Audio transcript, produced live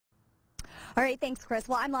All right, thanks, Chris.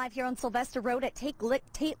 Well, I'm live here on Sylvester Road at Tate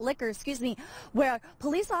Liquors, where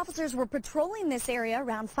police officers were patrolling this area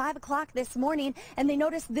around 5 o'clock this morning, and they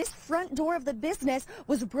noticed this front door of the business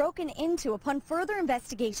was broken into. Upon further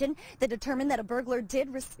investigation, they determined that a burglar did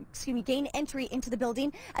gain entry into the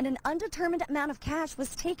building, and an undetermined amount of cash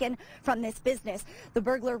was taken from this business. The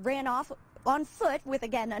burglar ran off on foot with,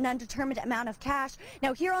 again, an undetermined amount of cash.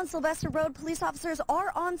 Now, here on Sylvester Road, police officers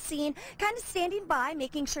are on scene, kind of standing by,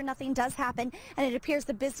 making sure nothing does happen, and it appears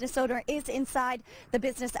the business owner is inside the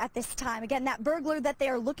business at this time. Again, that burglar that they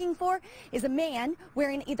are looking for is a man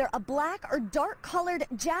wearing either a black or dark-colored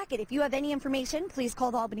jacket. If you have any information, please call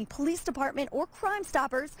the Albany Police Department or Crime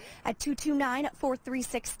Stoppers at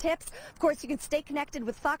 229-436-TIPS. Of course, you can stay connected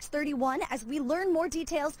with Fox 31. As we learn more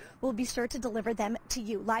details, we'll be sure to deliver them to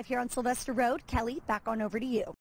you. Live here on Sylvester Road, Kelly, back on over to you.